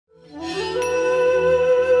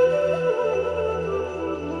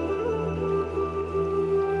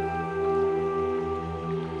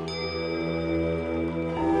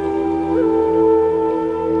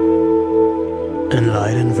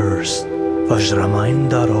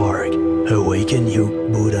Vajramind.org. Awaken you,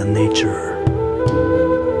 Buddha nature.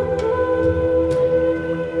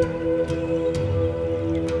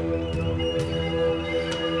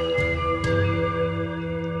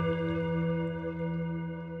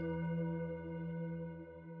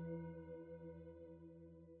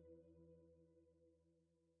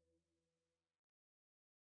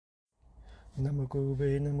 Namo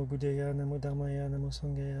Gurube, Namo Buddhaya, Namo Dharmaya, Namo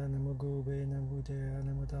Sanghaya, Namo Gurube, Namo Buddhaya,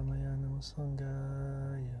 Namo Dharmaya, Namo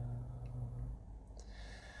Sanghaya.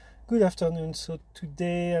 Good afternoon. So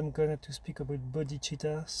today I'm gonna to speak about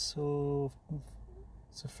bodhicitta. So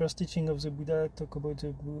the first teaching of the Buddha talk about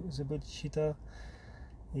the bodhicitta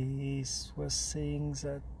was saying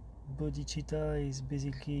that bodhicitta is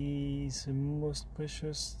basically the most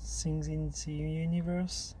precious things in the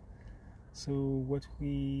universe. So what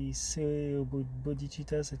we say about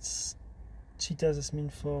bodhicittas, it's citta that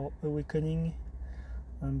means for awakening,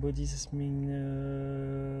 and bodhi that means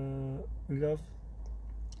love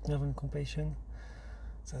and compassion.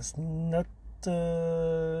 That's not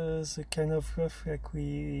the kind of love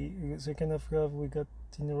we got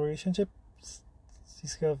in a relationship. This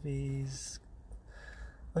love is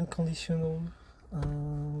unconditional,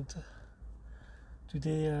 and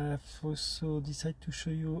today I've also decided to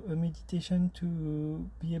show you a meditation to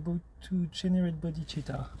be able to generate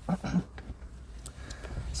bodhicitta.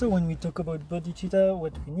 So when we talk about bodhicitta,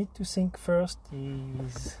 what we need to think first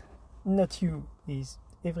is not you, is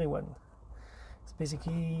everyone. It's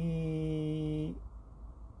basically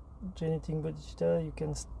generating bodhicitta. You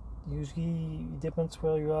can usually, it depends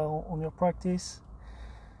where you are on your practice.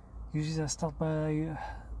 Usually I start by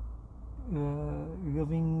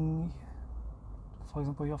loving, for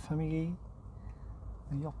example, your family,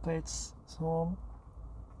 your pets, so on.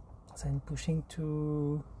 Then pushing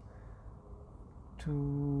to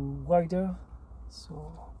wider,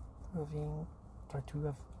 so loving, try to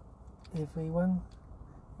love everyone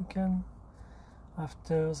you can.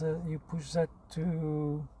 After that, you push that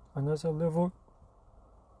to another level.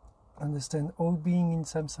 Understand all being in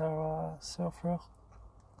samsara suffer.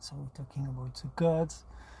 So we're talking about the gods,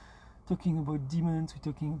 talking about demons, we're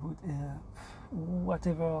talking about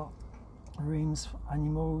whatever realms,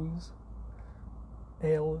 animals,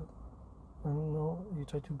 hell, and no, you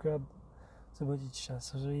try to grab the bodhicitta.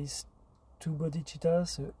 So there is two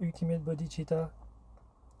bodhicittas, the ultimate bodhicitta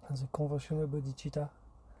and the conventional bodhicitta.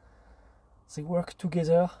 They work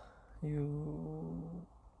together. You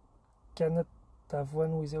cannot have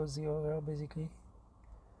one without the other, basically.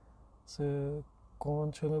 The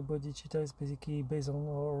conventional bodhicitta is basically based on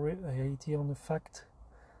our reality, on the fact,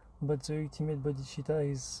 but the ultimate bodhicitta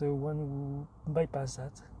is the one who bypasses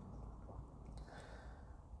that.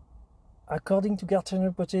 According to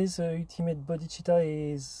Gartner Rinpoche, the ultimate bodhicitta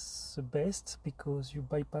is the best because you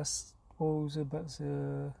bypass all the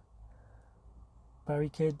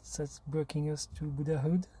barricades that's blocking us to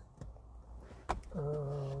Buddhahood.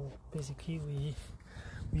 Basically,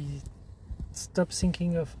 we stop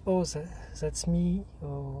thinking of that's me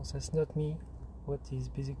or that's not me, what is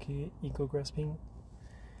basically ego grasping.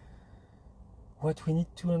 What we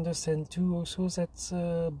need to understand too also that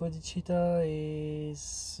bodhicitta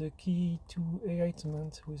is the key to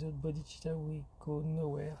enlightenment. Without bodhicitta we go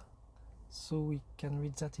nowhere. So we can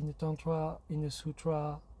read that in the tantra, in the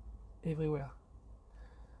sutra, everywhere.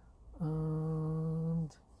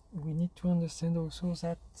 And we need to understand also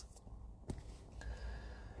that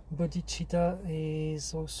bodhicitta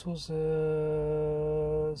is also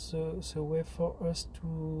the way for us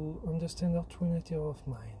to understand our true nature of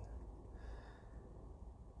mind.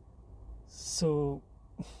 So,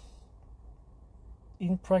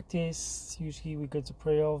 in practice, usually we get the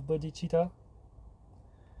prayer of bodhicitta.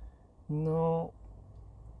 Now,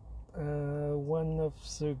 one of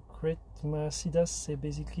the great Mahasiddhas say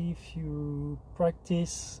basically if you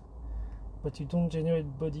practice but you don't generate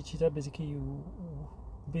bodhicitta, basically you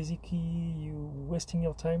wasting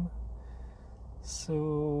your time.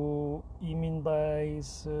 So he mean by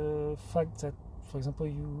the fact that, for example,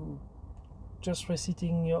 you just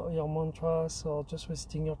reciting your mantras or just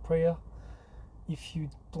reciting your prayer, if you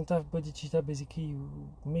don't have bodhicitta, basically you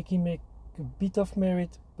make a bit of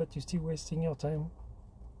merit, but you're still wasting your time.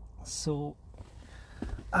 So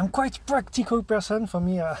I'm quite practical person. For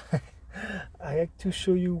me, I like to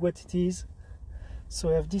show you what it is.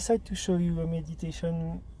 So I've decided to show you a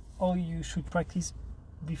meditation how you should practice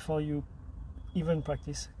before you even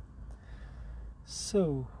practice.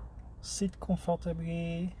 So sit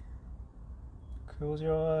comfortably, close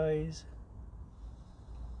your eyes,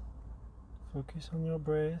 focus on your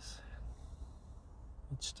breath.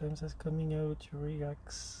 Each time that's coming out, you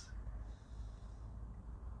relax.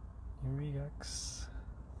 You relax.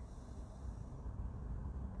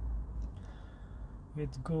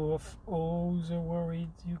 Let go of all the worries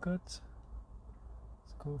you got.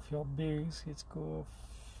 Let go of your bills, let go of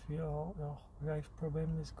your life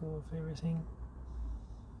problem, let go of everything.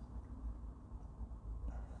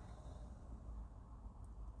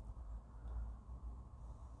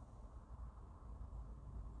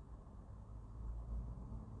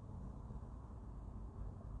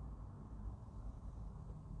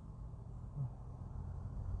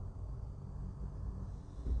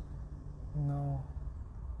 Now,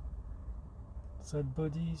 that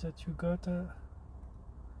body that you got, you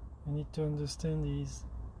need to understand is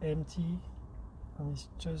empty and it's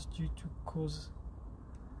just due to cause,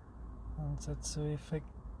 and that's the effect.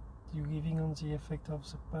 You're giving on the effect of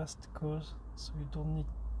the past cause, so you don't need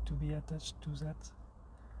to be attached to that.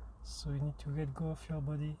 So you need to let go of your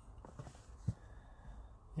body.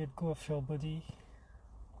 Let go of your body.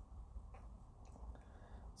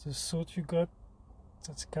 The thought you got,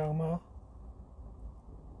 that's karma.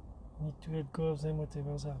 You need to let go of them,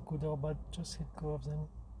 whatever they are, good or bad, just let go of them.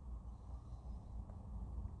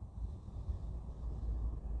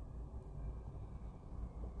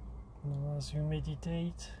 Now, as you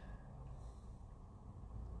meditate,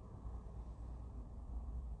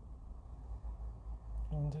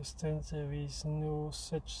 understand there is no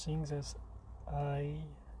such thing as I.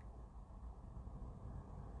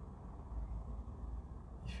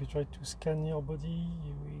 If you try to scan your body,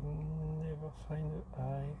 you will never find an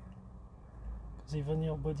I. Because even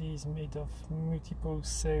your body is made of multiple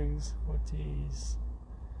cells, what is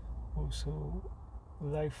also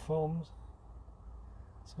life forms.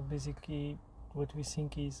 So basically, what we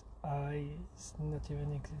think is I is not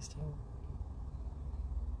even existing.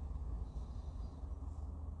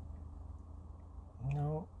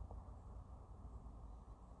 Now,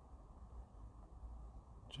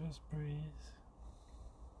 just breathe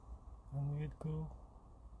and let go.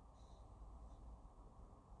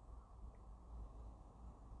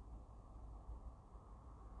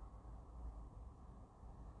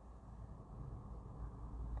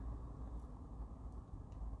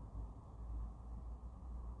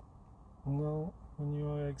 Now, when you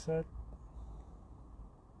are like that,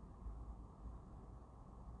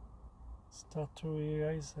 start to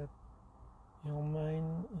realize that your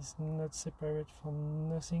mind is not separate from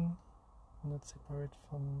nothing, not separate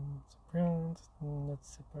from the plants, not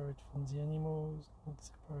separate from the animals, not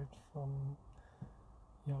separate from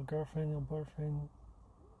your girlfriend, your boyfriend,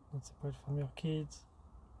 not separate from your kids,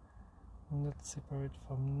 not separate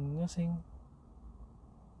from nothing.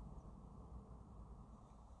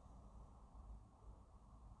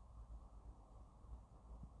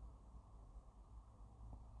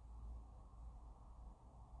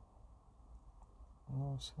 And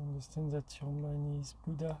also understand that your mind is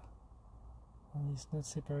Buddha and is not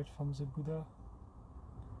separate from the Buddha,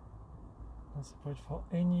 not separate from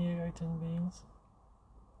any enlightened beings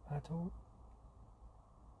at all.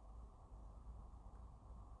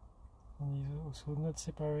 And is also not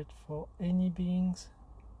separate for any beings,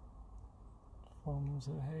 from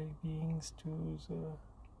the hell beings to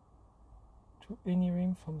any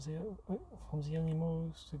realm, from the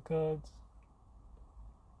animals, the gods,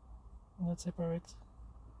 not separate.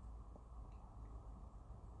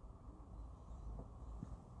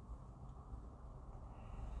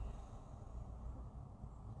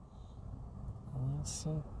 An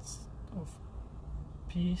instant of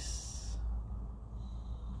peace.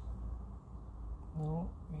 Now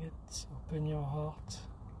yet open your heart.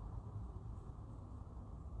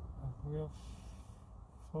 Have love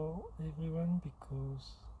for everyone,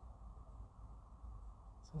 because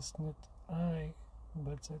that's not I,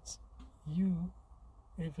 but that's you.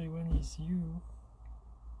 Everyone is you,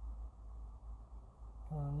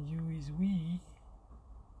 and you is we.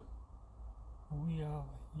 We are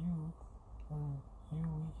you, and you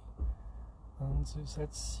we. And so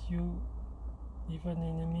that's you. Even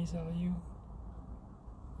enemies are you.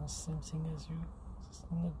 The same thing as you. It's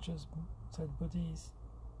not just that body is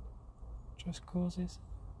just causes.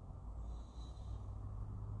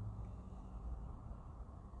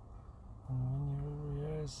 And when you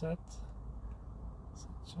realize that,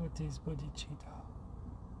 that's what is bodhicitta.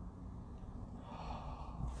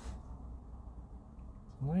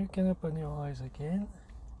 So now you can open your eyes again.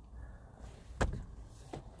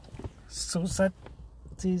 So that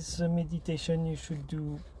is a meditation you should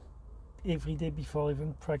do every day before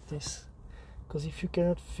even practice. Because if you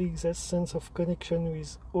cannot feel that sense of connection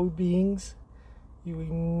with all beings, you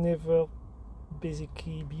will never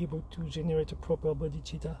basically be able to generate a proper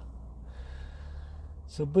bodhicitta.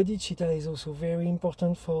 So bodhicitta is also very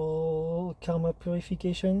important for karma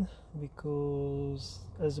purification, because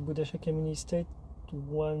as the Buddha Shakyamuni stated,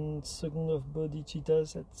 1 second of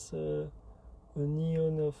bodhicitta, that's an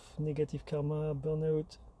eon of negative karma,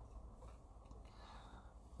 burnout.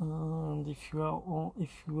 And if you are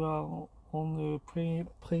on a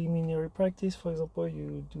preliminary practice, for example,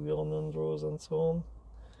 you do your non-draws and so on,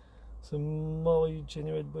 the more you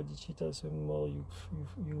generate bodhicitta, the more you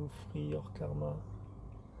free your karma.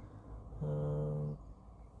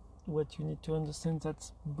 What you need to understand,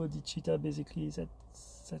 that bodhicitta basically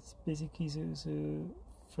that's basically the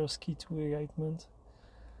first key to enlightenment.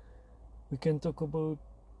 We can talk about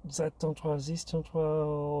that tantra, this tantra,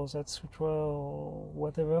 or that sutra, or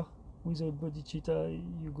whatever. Without bodhicitta,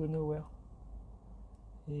 you go nowhere.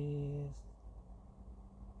 The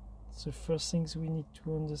first things we need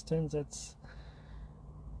to understand, that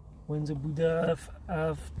when the Buddha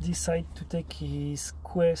have decided to take his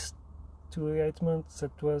quest to enlightenment,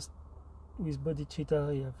 that was with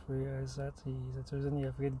bodhicitta. He have realized that. That's the reason he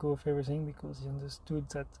have let go of everything, because he understood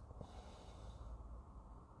that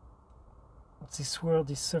this world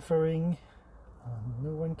is suffering, and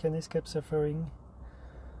no one can escape suffering,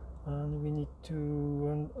 and we need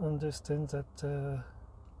to understand that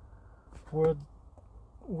world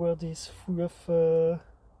is full of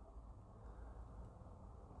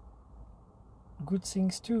good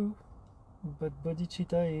things too, but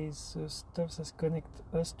bodhicitta is stuff that connects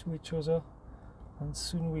us to each other, and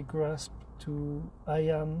soon we grasp to I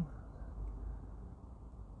am.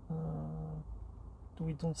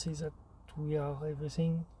 We don't see that we are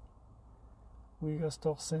everything. We lost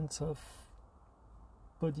our sense of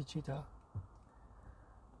bodhicitta.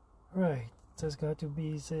 Right, that's got to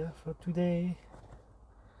be there for today.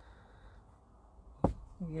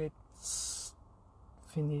 Let's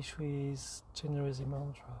finish with Generosity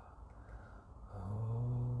mantra.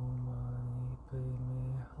 Om Mani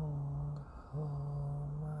Padme Hum,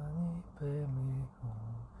 Om Mani Padme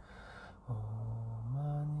Hum, Om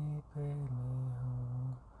Mani Padme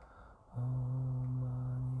Hum, Om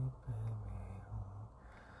Mani Padme Hum,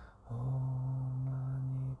 Om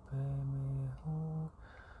Mani Padme Hum,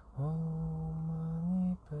 Om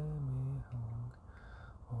Mani Padme Hum,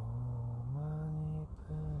 Om Mani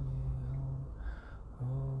Padme Hum,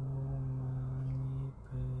 Om Mani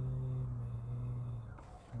Padme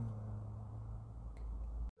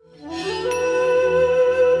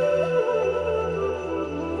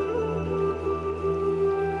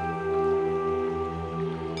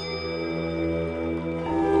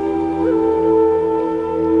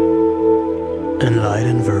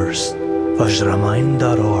Enlightened Verse,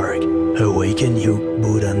 Vajramayan.org. Awaken you,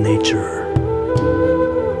 Buddha nature.